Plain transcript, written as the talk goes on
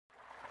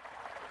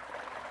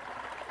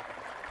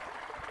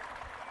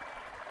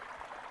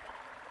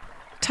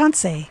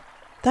Tanse,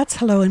 that's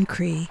hello in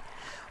Cree.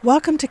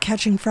 Welcome to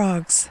Catching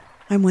Frogs.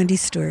 I'm Wendy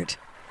Stewart.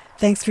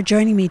 Thanks for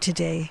joining me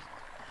today.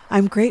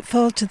 I'm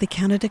grateful to the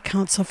Canada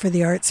Council for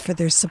the Arts for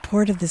their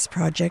support of this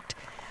project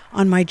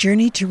on my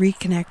journey to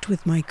reconnect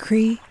with my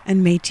Cree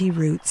and Métis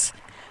roots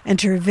and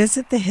to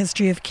revisit the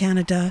history of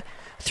Canada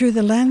through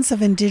the lens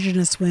of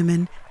Indigenous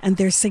women and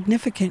their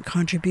significant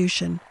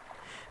contribution.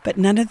 But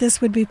none of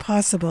this would be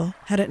possible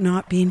had it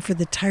not been for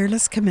the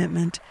tireless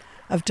commitment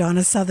of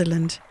Donna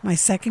Sutherland, my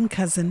second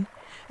cousin,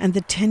 and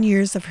the 10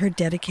 years of her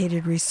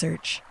dedicated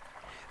research.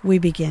 We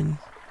begin.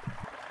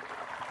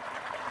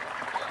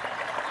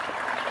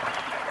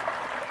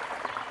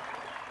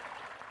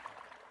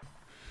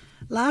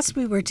 Last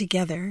we were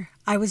together,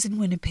 I was in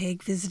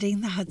Winnipeg visiting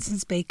the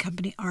Hudson's Bay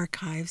Company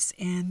Archives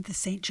and the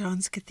St.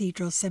 John's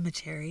Cathedral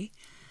Cemetery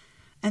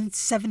and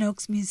Seven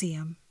Oaks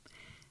Museum.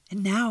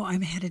 And now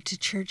I'm headed to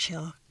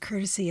Churchill,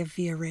 courtesy of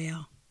Via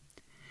Rail.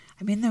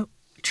 I'm in the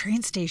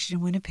train station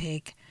in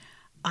Winnipeg.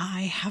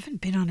 I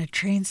haven't been on a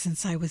train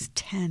since I was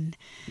 10.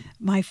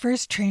 My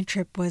first train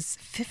trip was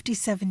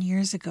 57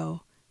 years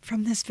ago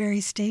from this very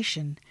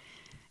station.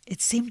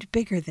 It seemed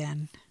bigger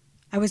then.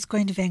 I was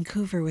going to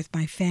Vancouver with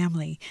my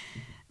family.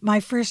 My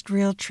first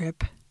real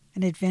trip,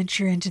 an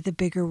adventure into the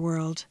bigger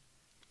world.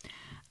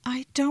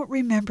 I don't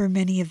remember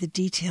many of the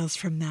details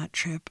from that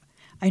trip.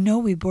 I know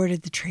we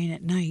boarded the train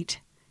at night.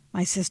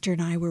 My sister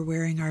and I were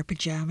wearing our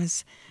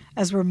pajamas,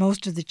 as were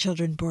most of the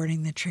children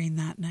boarding the train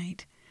that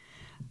night.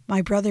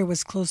 My brother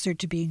was closer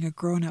to being a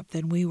grown-up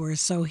than we were,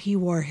 so he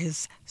wore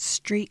his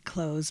street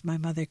clothes, my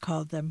mother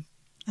called them.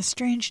 A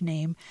strange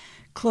name,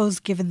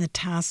 clothes given the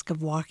task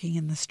of walking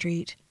in the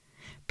street.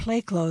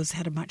 Play clothes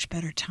had a much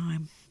better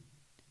time.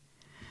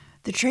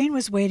 The train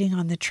was waiting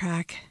on the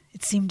track.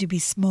 It seemed to be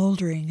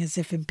smoldering, as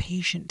if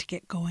impatient to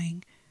get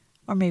going.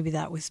 Or maybe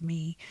that was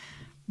me,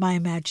 my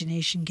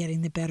imagination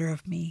getting the better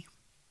of me.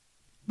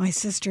 My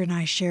sister and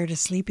I shared a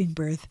sleeping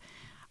berth.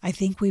 I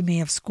think we may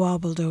have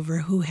squabbled over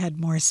who had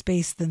more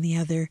space than the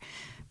other,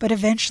 but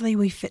eventually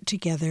we fit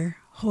together,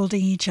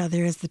 holding each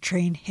other as the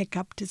train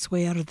hiccuped its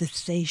way out of the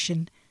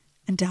station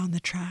and down the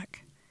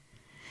track.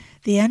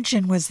 The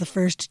engine was the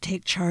first to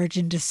take charge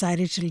and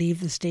decided to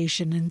leave the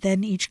station, and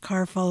then each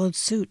car followed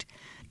suit,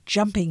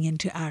 jumping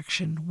into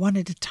action, one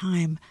at a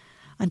time,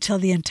 until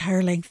the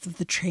entire length of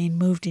the train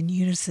moved in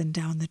unison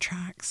down the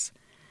tracks,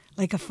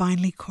 like a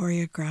finely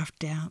choreographed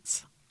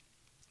dance.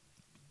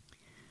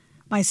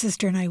 My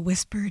sister and I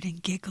whispered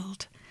and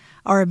giggled,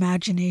 our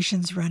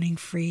imaginations running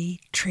free,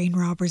 train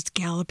robbers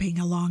galloping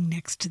along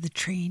next to the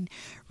train,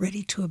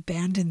 ready to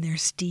abandon their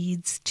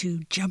steeds,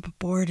 to jump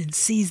aboard and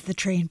seize the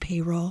train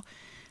payroll,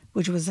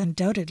 which was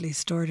undoubtedly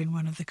stored in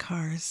one of the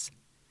cars.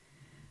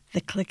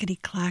 The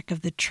clickety-clack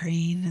of the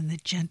train and the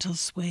gentle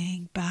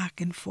swaying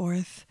back and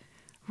forth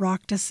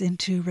rocked us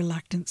into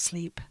reluctant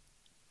sleep.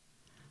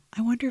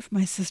 I wonder if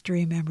my sister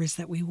remembers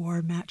that we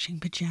wore matching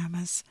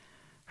pajamas.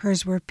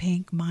 Hers were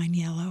pink, mine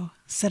yellow,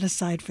 set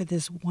aside for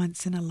this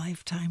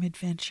once-in-a-lifetime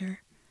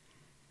adventure.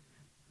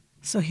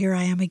 So here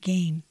I am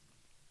again.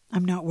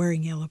 I'm not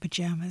wearing yellow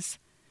pajamas.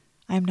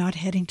 I am not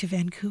heading to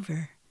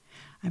Vancouver.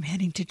 I'm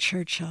heading to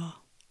Churchill,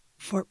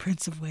 Fort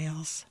Prince of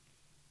Wales.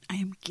 I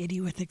am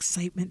giddy with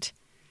excitement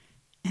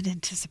and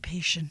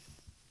anticipation.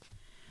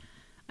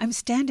 I'm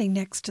standing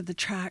next to the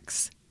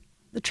tracks.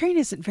 The train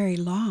isn't very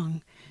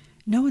long.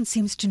 No one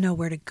seems to know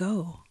where to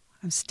go.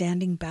 I'm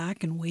standing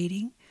back and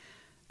waiting.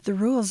 The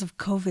rules of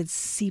COVID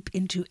seep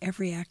into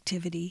every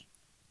activity.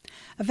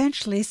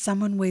 Eventually,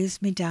 someone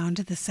waves me down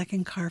to the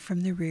second car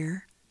from the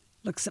rear,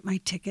 looks at my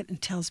ticket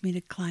and tells me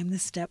to climb the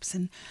steps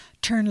and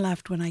turn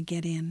left when I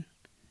get in.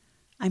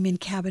 I'm in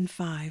cabin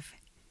 5.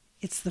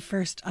 It's the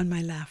first on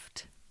my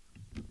left.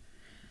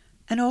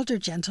 An older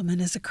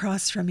gentleman is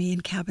across from me in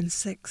cabin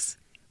 6.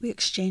 We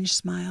exchange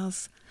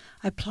smiles.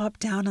 I plop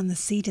down on the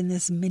seat in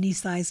this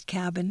mini-sized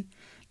cabin,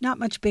 not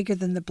much bigger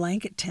than the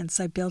blanket tents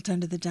I built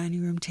under the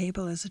dining room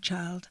table as a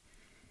child.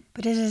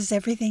 But it has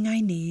everything I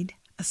need: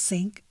 a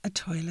sink, a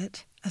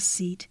toilet, a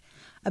seat,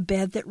 a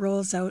bed that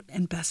rolls out,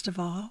 and best of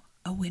all,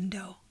 a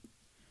window.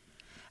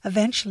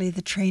 Eventually,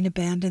 the train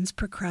abandons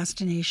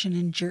procrastination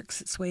and jerks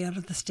its way out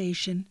of the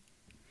station.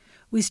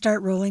 We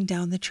start rolling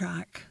down the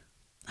track.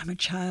 I'm a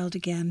child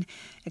again,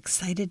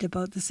 excited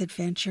about this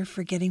adventure,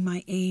 forgetting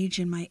my age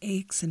and my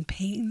aches and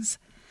pains,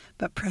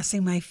 but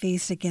pressing my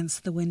face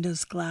against the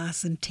window's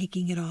glass and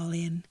taking it all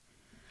in.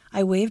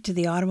 I wave to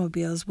the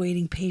automobiles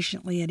waiting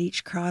patiently at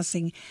each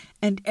crossing,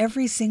 and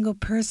every single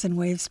person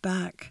waves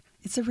back.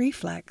 It's a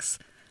reflex.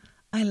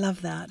 I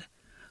love that.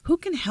 Who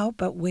can help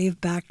but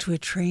wave back to a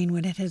train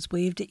when it has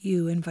waved at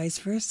you and vice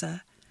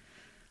versa?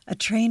 A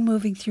train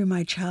moving through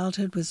my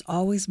childhood was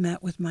always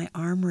met with my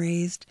arm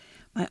raised,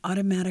 my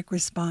automatic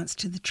response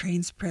to the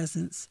train's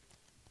presence.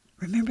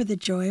 Remember the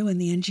joy when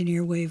the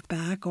engineer waved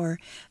back, or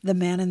the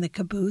man in the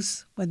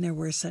caboose, when there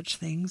were such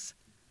things,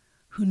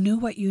 who knew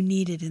what you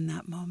needed in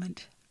that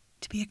moment,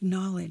 to be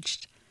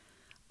acknowledged.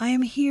 I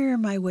am here,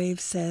 my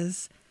wave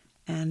says,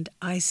 and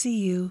I see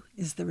you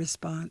is the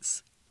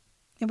response.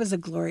 It was a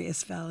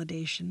glorious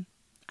validation.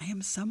 I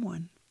am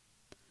someone.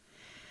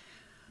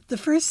 The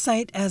first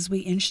sight as we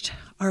inched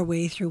our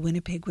way through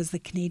Winnipeg was the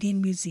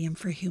Canadian Museum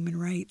for Human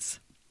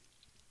Rights.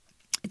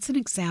 It's an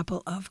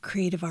example of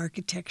creative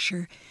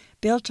architecture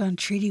built on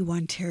Treaty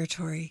 1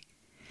 territory.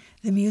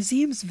 The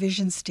museum's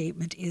vision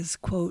statement is,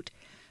 quote,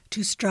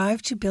 to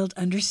strive to build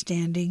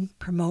understanding,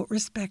 promote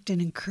respect,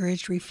 and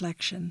encourage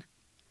reflection.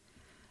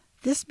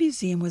 This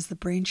museum was the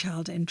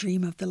brainchild and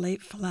dream of the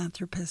late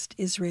philanthropist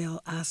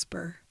Israel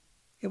Asper.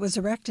 It was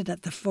erected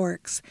at the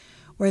Forks,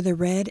 where the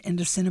Red and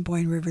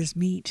Assiniboine rivers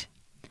meet.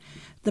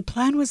 The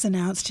plan was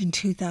announced in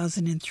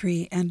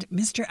 2003, and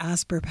Mr.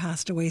 Asper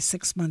passed away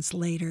 6 months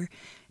later,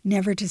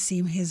 never to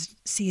see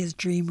his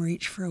dream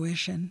reach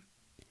fruition.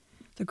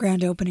 The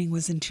grand opening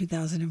was in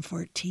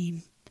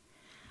 2014.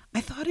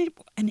 I thought it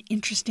an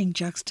interesting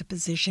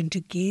juxtaposition to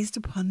gaze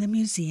upon the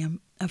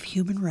Museum of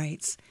Human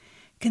Rights,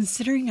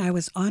 considering I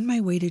was on my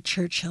way to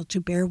Churchill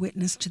to bear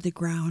witness to the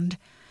ground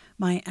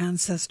my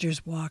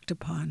ancestors walked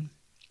upon.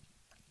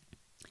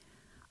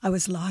 I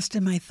was lost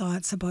in my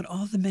thoughts about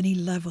all the many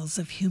levels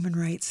of human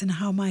rights and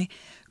how my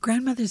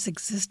grandmother's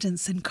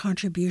existence and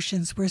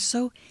contributions were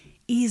so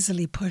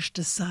easily pushed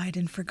aside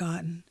and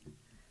forgotten.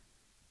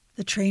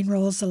 The train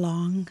rolls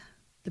along,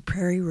 the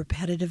prairie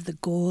repetitive, the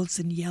golds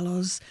and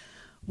yellows,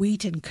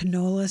 wheat and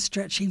canola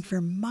stretching for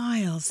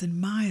miles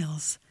and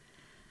miles.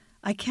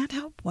 I can't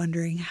help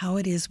wondering how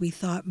it is we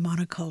thought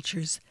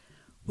monocultures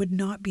would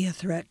not be a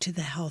threat to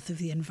the health of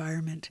the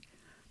environment.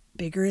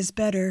 Bigger is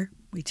better,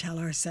 we tell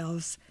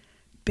ourselves.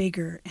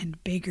 Bigger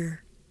and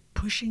bigger,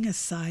 pushing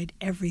aside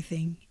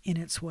everything in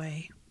its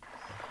way.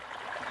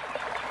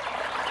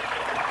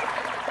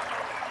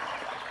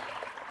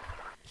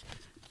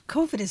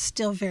 COVID is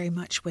still very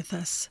much with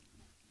us,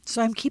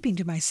 so I'm keeping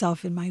to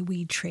myself in my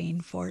wee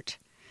train fort.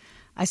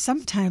 I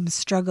sometimes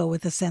struggle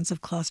with a sense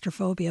of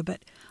claustrophobia,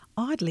 but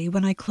oddly,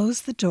 when I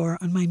close the door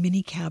on my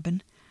mini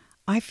cabin,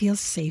 I feel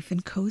safe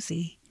and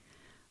cozy.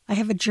 I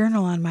have a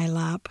journal on my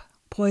lap,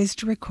 poised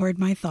to record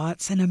my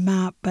thoughts, and a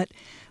map, but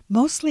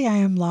mostly I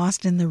am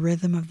lost in the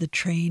rhythm of the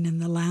train and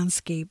the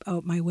landscape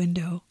out my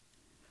window.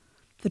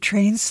 The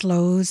train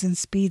slows and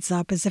speeds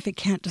up as if it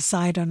can't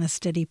decide on a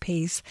steady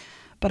pace,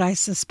 but I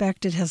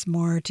suspect it has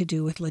more to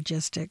do with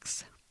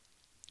logistics.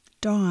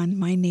 Dawn,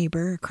 my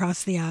neighbor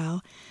across the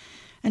aisle,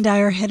 and I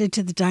are headed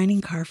to the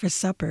dining car for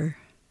supper.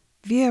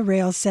 Via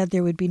Rail said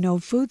there would be no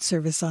food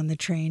service on the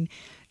train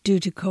due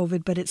to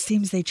COVID, but it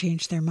seems they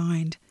changed their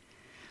mind.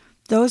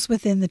 Those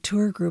within the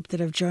tour group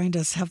that have joined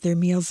us have their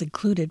meals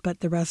included,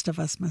 but the rest of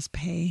us must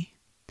pay.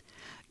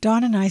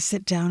 Don and I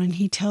sit down and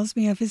he tells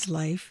me of his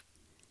life,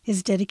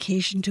 his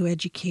dedication to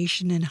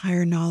education and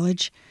higher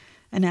knowledge,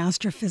 an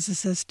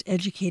astrophysicist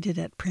educated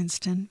at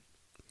Princeton.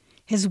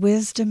 His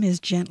wisdom is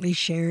gently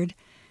shared,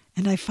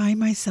 and I find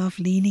myself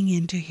leaning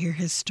in to hear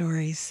his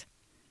stories.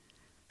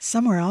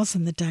 Somewhere else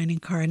in the dining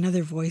car,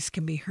 another voice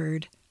can be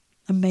heard,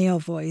 a male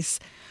voice,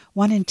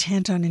 one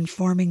intent on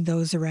informing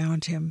those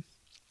around him.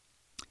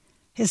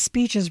 His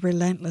speech is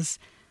relentless,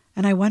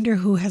 and I wonder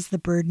who has the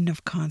burden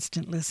of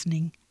constant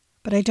listening,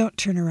 but I don't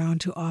turn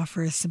around to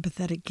offer a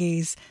sympathetic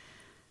gaze.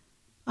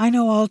 I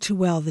know all too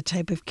well the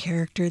type of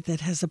character that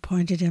has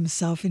appointed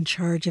himself in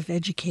charge of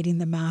educating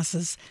the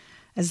masses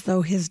as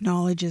though his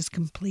knowledge is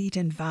complete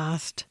and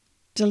vast,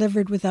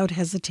 delivered without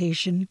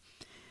hesitation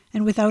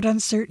and without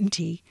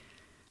uncertainty,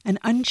 an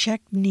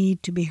unchecked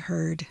need to be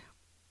heard.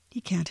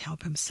 He can't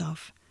help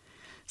himself.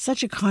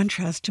 Such a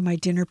contrast to my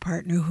dinner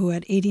partner who,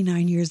 at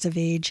 89 years of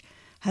age,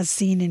 has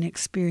seen and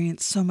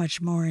experienced so much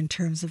more in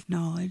terms of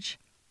knowledge.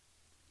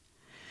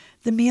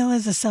 The meal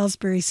is a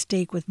Salisbury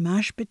steak with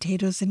mashed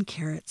potatoes and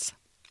carrots.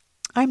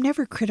 I'm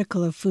never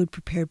critical of food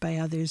prepared by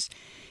others.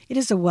 It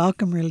is a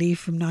welcome relief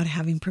from not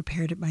having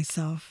prepared it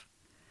myself.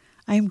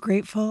 I am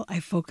grateful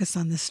I focus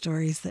on the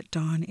stories that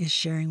Don is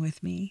sharing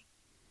with me.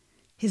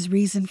 His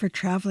reason for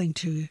traveling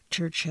to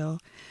Churchill,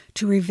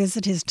 to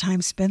revisit his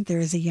time spent there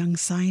as a young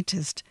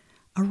scientist,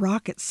 a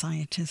rocket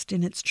scientist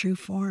in its true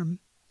form.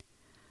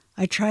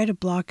 I try to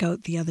block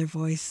out the other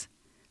voice,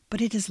 but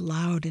it is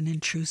loud and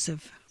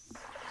intrusive.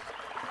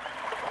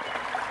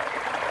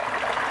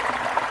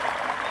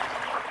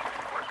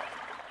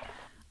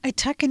 I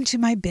tuck into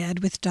my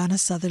bed with Donna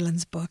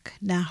Sutherland's book,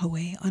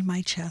 Nahaway, on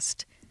my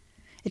chest.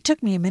 It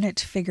took me a minute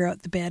to figure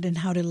out the bed and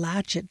how to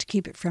latch it to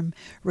keep it from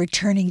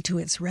returning to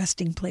its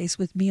resting place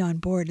with me on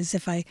board, as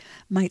if I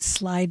might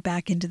slide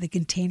back into the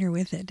container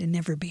with it and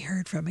never be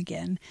heard from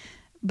again.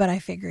 But I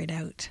figure it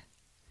out.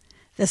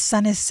 The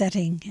sun is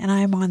setting, and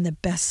I am on the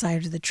best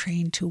side of the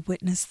train to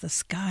witness the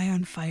sky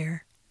on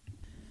fire.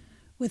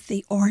 With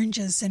the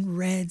oranges and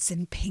reds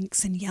and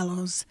pinks and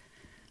yellows.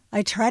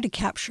 I try to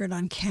capture it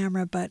on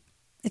camera, but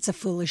it's a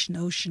foolish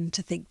notion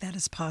to think that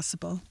is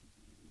possible.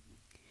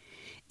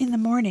 In the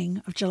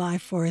morning of July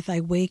 4th,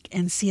 I wake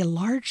and see a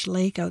large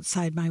lake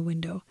outside my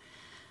window.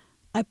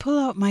 I pull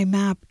out my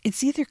map.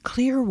 It's either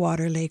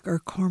Clearwater Lake or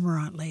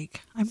Cormorant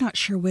Lake. I'm not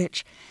sure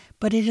which,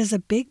 but it is a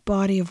big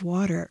body of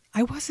water.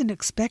 I wasn't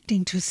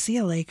expecting to see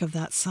a lake of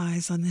that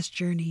size on this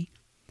journey.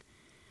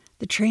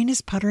 The train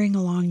is puttering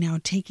along now,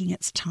 taking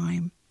its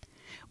time.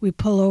 We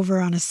pull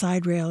over on a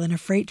side rail and a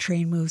freight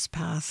train moves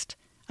past.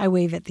 I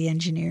wave at the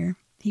engineer.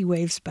 He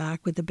waves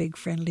back with a big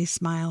friendly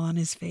smile on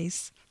his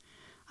face.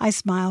 I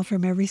smile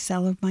from every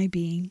cell of my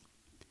being.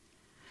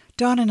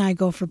 Dawn and I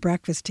go for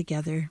breakfast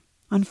together.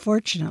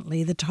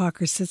 Unfortunately, the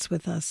talker sits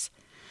with us.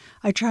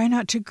 I try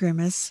not to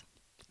grimace,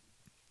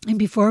 and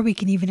before we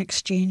can even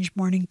exchange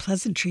morning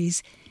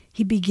pleasantries,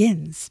 he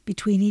begins,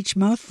 between each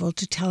mouthful,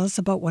 to tell us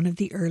about one of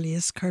the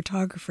earliest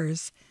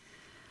cartographers.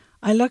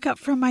 I look up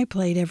from my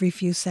plate every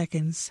few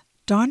seconds.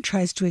 Dawn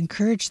tries to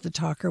encourage the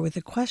talker with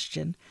a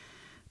question,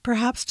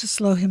 perhaps to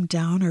slow him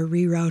down or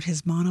reroute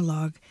his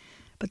monologue,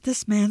 but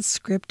this man's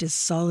script is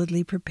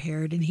solidly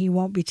prepared and he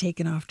won't be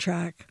taken off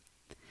track.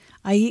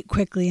 I eat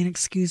quickly and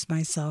excuse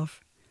myself,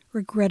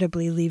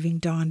 regrettably leaving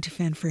Dawn to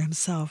fend for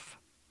himself.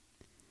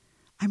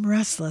 I'm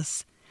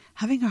restless,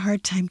 having a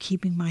hard time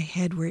keeping my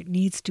head where it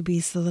needs to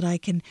be so that I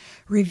can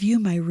review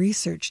my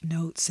research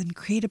notes and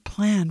create a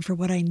plan for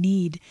what I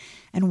need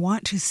and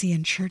want to see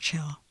in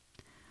Churchill.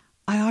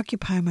 I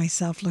occupy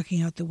myself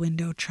looking out the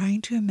window,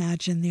 trying to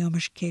imagine the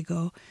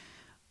Omashkego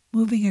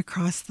moving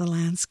across the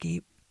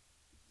landscape.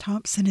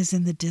 Thompson is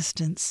in the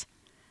distance.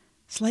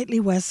 Slightly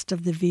west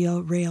of the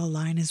Veal rail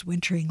line is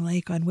Wintering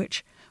Lake, on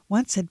which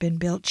once had been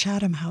built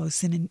Chatham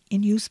House in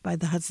use by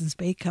the Hudson's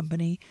Bay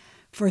Company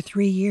for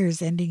 3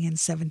 years, ending in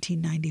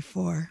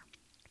 1794.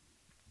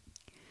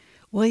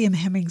 William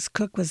Hemmings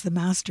Cook was the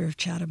master of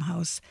Chatham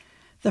House,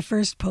 the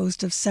first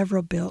post of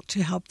several built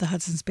to help the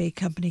Hudson's Bay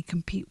Company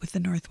compete with the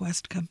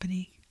Northwest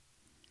Company.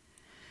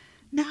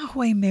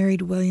 Nahway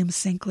married William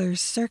Sinclair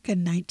circa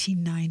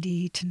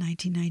 1990 to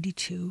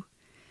 1992.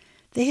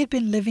 They had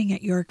been living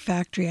at York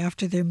Factory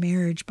after their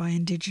marriage by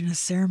Indigenous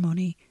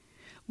ceremony.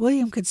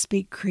 William could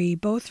speak Cree,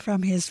 both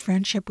from his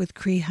friendship with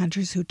Cree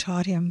hunters who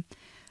taught him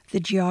the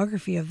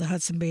geography of the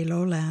Hudson Bay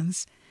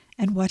lowlands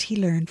and what he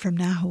learned from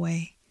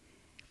Nahway.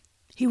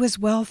 He was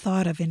well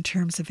thought of in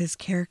terms of his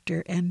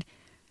character and,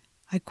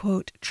 I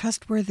quote,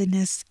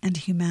 trustworthiness and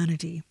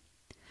humanity,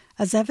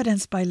 as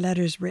evidenced by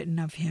letters written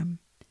of him.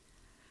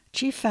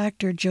 Chief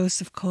Factor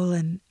Joseph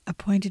Colin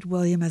appointed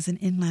William as an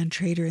inland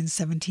trader in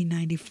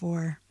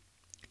 1794.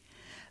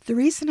 The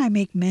reason I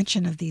make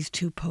mention of these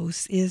two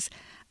posts is,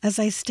 as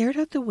I stared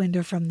out the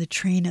window from the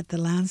train at the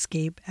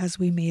landscape as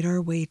we made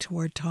our way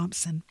toward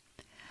Thompson,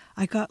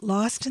 I got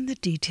lost in the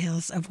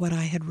details of what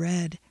I had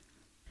read.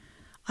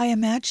 I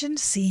imagined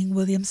seeing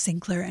William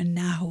Sinclair and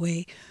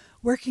Nahway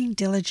working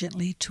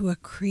diligently to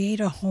create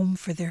a home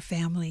for their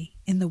family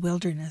in the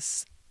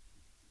wilderness.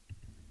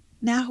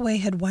 Nahway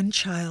had one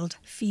child,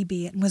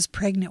 Phoebe, and was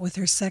pregnant with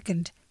her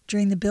second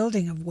during the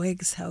building of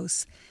Wegg's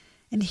house,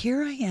 and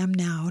here I am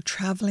now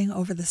traveling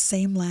over the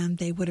same land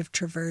they would have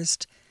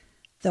traversed,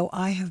 though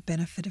I have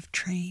benefit of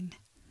train.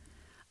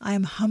 I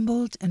am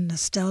humbled and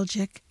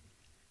nostalgic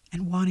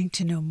and wanting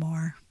to know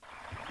more.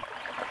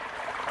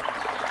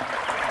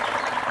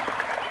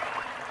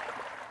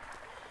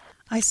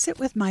 I sit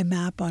with my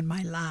map on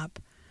my lap,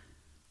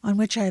 on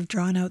which I have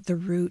drawn out the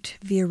route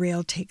Via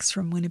Rail takes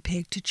from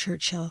Winnipeg to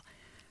Churchill,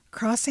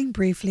 crossing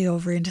briefly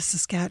over into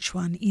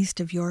Saskatchewan east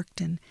of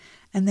Yorkton,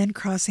 and then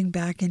crossing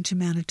back into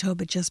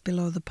Manitoba just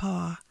below the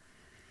Paw.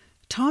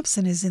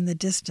 Thompson is in the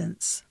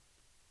distance.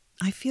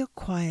 I feel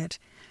quiet,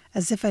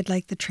 as if I'd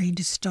like the train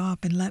to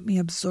stop and let me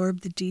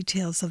absorb the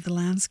details of the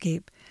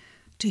landscape,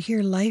 to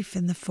hear life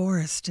in the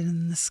forest and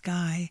in the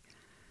sky,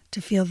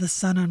 to feel the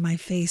sun on my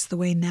face the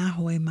way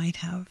Nahway might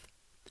have.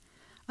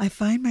 I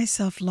find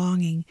myself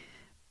longing,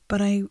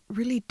 but I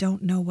really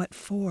don't know what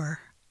for.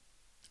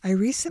 I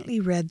recently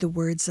read the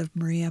words of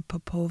Maria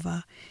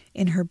Popova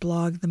in her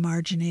blog, The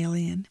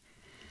Marginalian.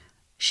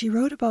 She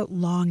wrote about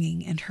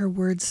longing, and her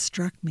words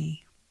struck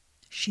me.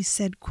 She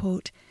said,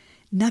 quote,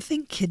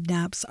 "Nothing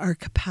kidnaps our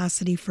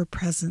capacity for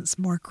presence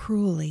more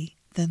cruelly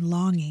than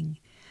longing.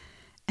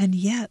 And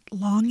yet,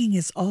 longing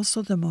is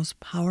also the most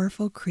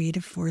powerful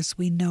creative force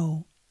we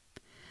know.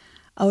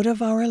 Out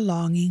of our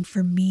longing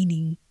for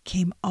meaning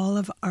came all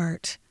of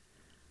art.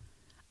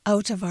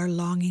 Out of our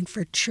longing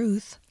for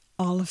truth,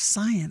 all of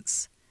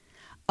science.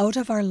 Out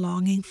of our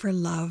longing for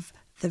love,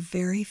 the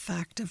very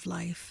fact of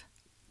life."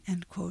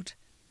 End quote.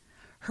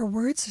 Her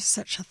words are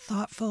such a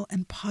thoughtful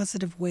and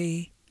positive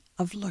way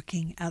of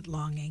looking at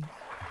longing.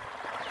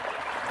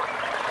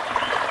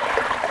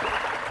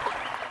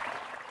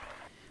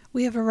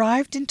 We have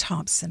arrived in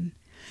Thompson.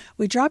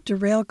 We dropped a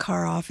rail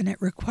car off and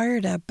it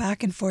required a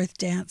back-and-forth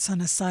dance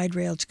on a side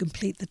rail to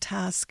complete the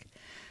task.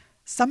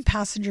 Some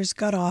passengers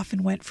got off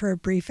and went for a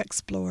brief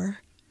explore.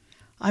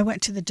 I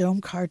went to the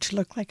dome car to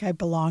look like I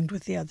belonged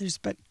with the others,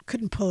 but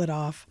couldn't pull it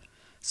off,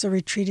 so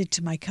retreated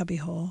to my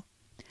cubbyhole.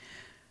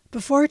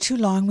 Before too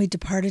long, we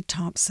departed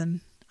Thompson.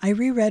 I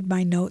reread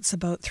my notes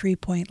about 3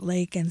 Point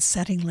Lake and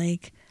Setting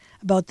Lake,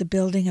 about the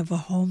building of a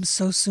home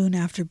so soon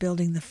after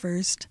building the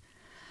first.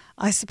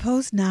 I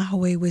suppose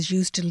Nahway was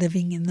used to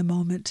living in the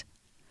moment.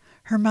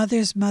 Her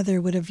mother's mother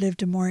would have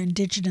lived a more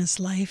indigenous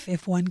life,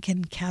 if one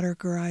can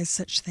categorize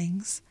such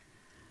things.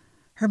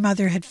 Her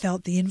mother had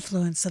felt the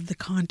influence of the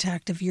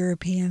contact of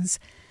Europeans,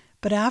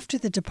 but after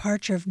the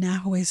departure of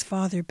Nahway's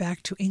father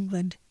back to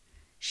England,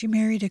 she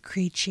married a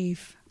Cree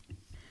chief.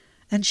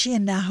 And she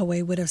and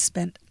Nahway would have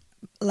spent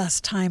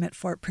less time at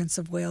Fort Prince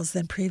of Wales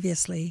than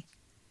previously.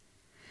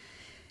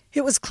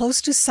 It was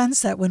close to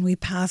sunset when we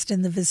passed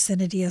in the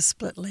vicinity of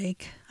Split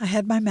Lake. I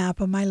had my map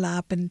on my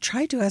lap and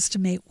tried to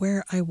estimate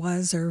where I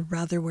was, or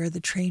rather where the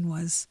train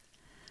was.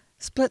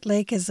 Split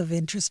Lake is of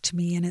interest to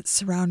me and its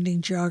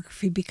surrounding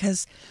geography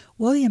because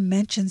William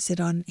mentions it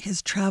on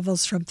his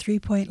travels from 3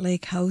 Point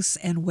Lake House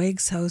and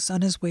Wegg's house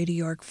on his way to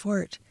York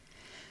Fort.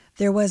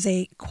 There was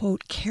a,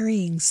 quote,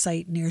 carrying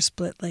site near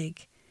Split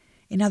Lake,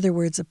 in other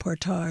words, a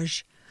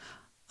portage.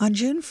 On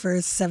June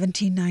 1st,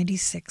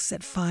 1796,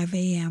 at 5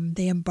 a.m.,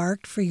 they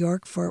embarked for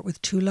York Fort with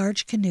 2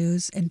 large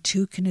canoes and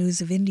 2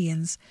 canoes of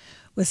Indians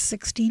with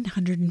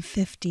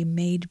 1,650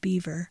 made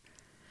beaver.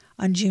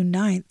 On June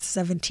 9th,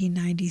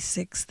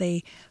 1796,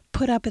 they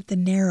put up at the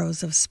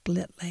Narrows of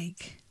Split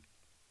Lake.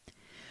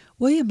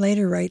 William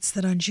later writes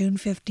that on June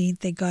 15th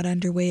they got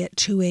underway at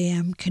 2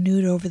 a.m.,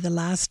 canoed over the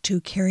last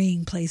 2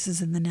 carrying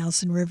places in the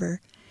Nelson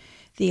River.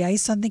 The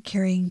ice on the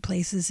carrying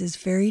places is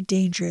very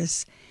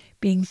dangerous,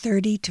 being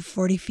 30 to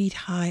 40 feet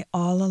high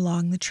all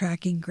along the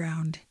tracking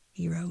ground,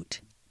 he wrote.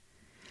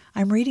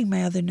 I'm reading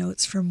my other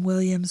notes from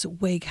William's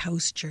Wegg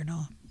House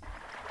Journal.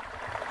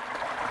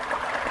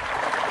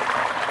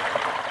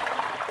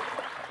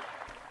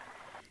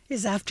 It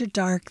is after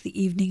dark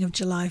the evening of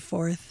July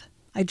 4th.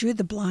 I drew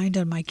the blind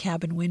on my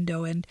cabin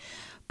window and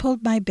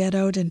pulled my bed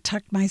out and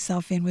tucked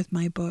myself in with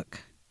my book.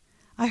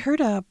 I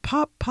heard a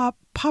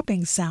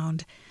popping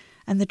sound,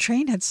 and the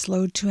train had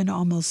slowed to an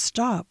almost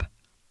stop.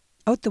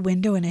 Out the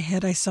window and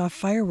ahead I saw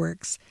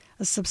fireworks,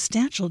 a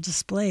substantial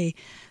display.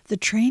 The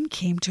train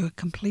came to a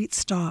complete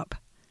stop.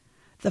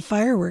 The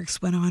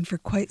fireworks went on for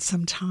quite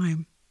some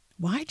time.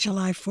 Why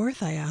July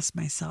 4th, I asked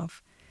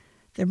myself.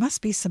 There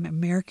must be some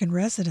American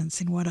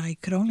residents in what I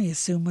could only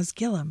assume was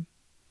Gillam.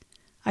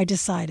 I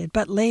decided,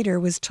 but later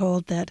was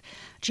told that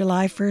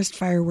July 1st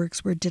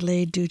fireworks were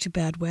delayed due to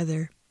bad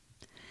weather.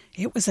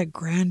 It was a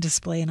grand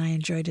display and I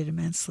enjoyed it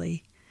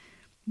immensely.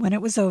 When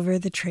it was over,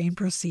 the train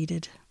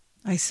proceeded.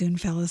 I soon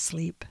fell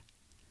asleep.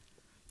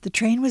 The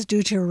train was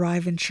due to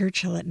arrive in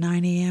Churchill at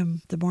 9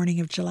 a.m. the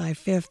morning of July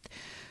 5th.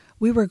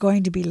 We were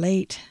going to be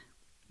late.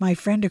 My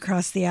friend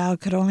across the aisle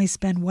could only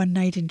spend one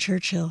night in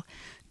Churchill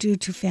due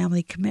to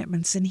family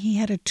commitments, and he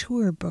had a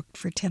tour booked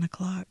for 10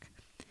 o'clock.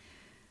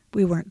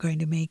 We weren't going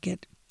to make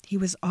it. He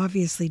was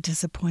obviously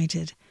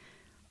disappointed.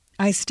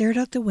 I stared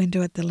out the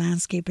window at the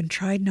landscape and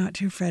tried not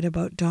to fret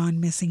about Don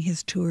missing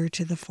his tour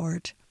to the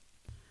fort.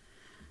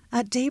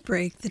 At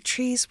daybreak, the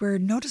trees were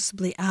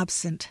noticeably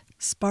absent,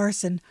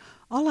 sparse, and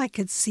all I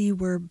could see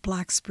were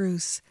black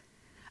spruce.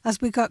 As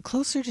we got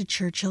closer to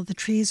Churchill, the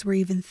trees were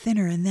even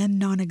thinner and then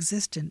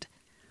non-existent.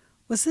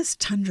 Was this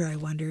tundra, I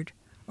wondered,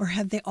 or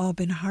had they all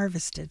been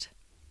harvested?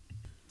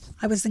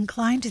 I was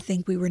inclined to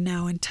think we were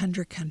now in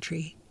tundra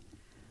country.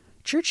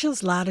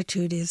 Churchill's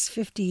latitude is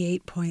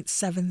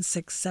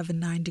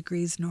 58.7679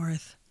 degrees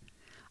north.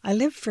 I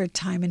lived for a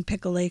time in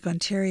Pickle Lake,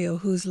 Ontario,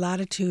 whose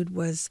latitude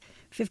was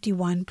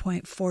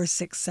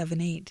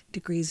 51.4678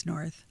 degrees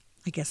north.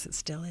 I guess it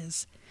still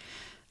is.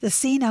 The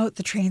scene out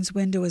the train's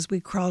window as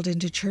we crawled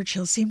into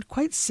Churchill seemed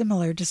quite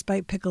similar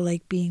despite Pickle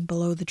Lake being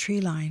below the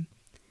tree line.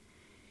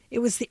 It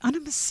was the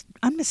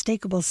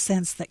unmistakable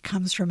sense that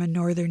comes from a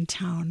northern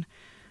town,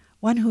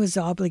 one who is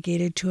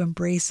obligated to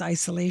embrace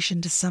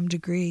isolation to some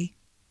degree.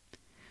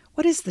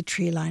 What is the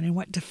tree line and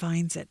what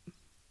defines it?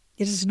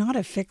 It is not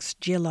a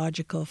fixed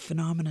geological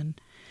phenomenon.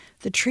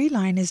 The tree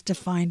line is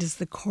defined as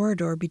the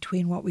corridor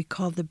between what we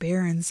call the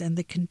barrens and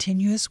the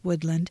continuous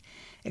woodland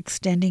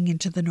extending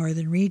into the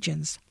northern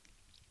regions.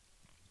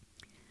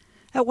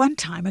 At one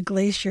time, a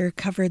glacier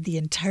covered the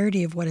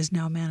entirety of what is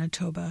now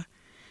Manitoba.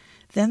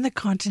 Then the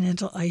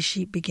continental ice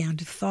sheet began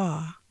to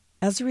thaw.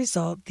 As a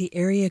result, the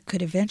area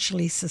could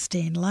eventually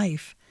sustain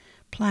life,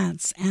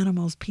 plants,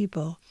 animals,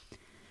 people.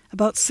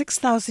 About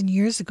 6,000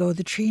 years ago,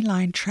 the tree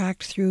line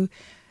tracked through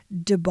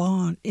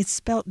Dubawnt. It's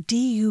spelled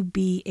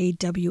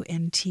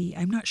D-U-B-A-W-N-T.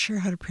 I'm not sure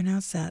how to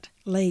pronounce that.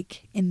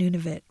 Lake in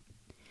Nunavut.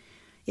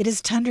 It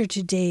is tundra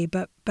today,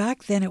 but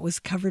back then it was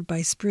covered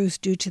by spruce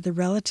due to the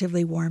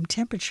relatively warm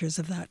temperatures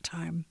of that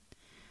time.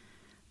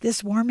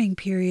 This warming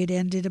period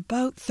ended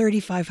about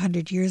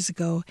 3,500 years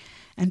ago,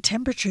 and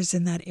temperatures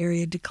in that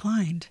area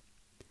declined.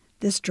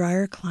 This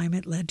drier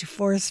climate led to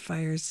forest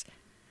fires.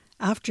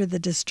 After the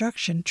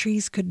destruction,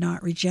 trees could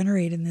not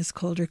regenerate in this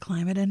colder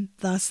climate, and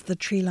thus the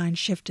tree line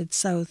shifted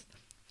south,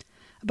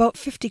 about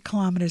 50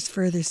 kilometers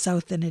further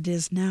south than it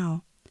is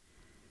now.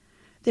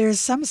 There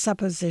is some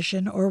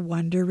supposition or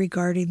wonder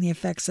regarding the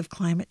effects of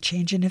climate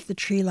change and if the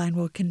tree line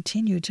will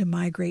continue to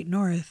migrate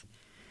north.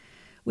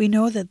 We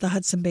know that the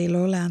Hudson Bay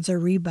lowlands are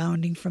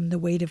rebounding from the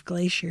weight of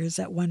glaciers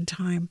at one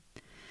time,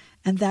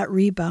 and that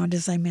rebound,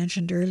 as I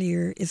mentioned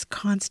earlier, is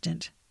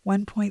constant,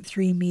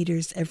 1.3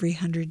 meters every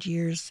 100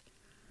 years.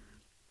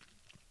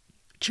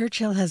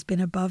 Churchill has been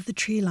above the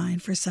tree line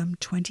for some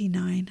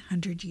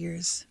 2,900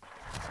 years.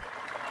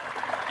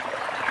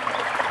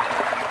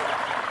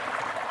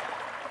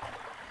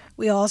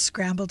 We all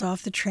scrambled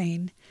off the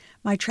train.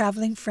 My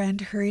traveling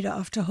friend hurried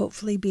off to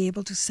hopefully be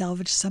able to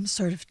salvage some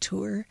sort of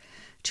tour,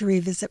 to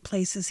revisit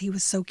places he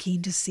was so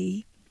keen to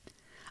see.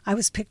 I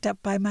was picked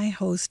up by my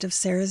host of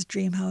Sarah's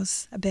Dream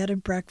House, a bed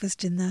and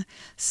breakfast in the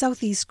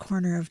southeast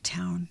corner of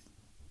town.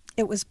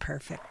 It was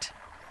perfect.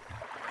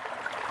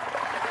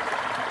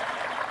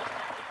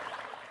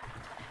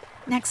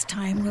 Next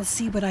time, we'll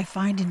see what I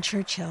find in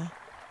Churchill.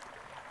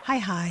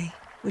 Hi,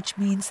 which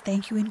means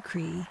thank you in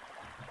Cree.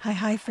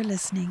 Hi for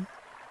listening.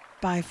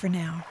 Bye for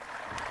now.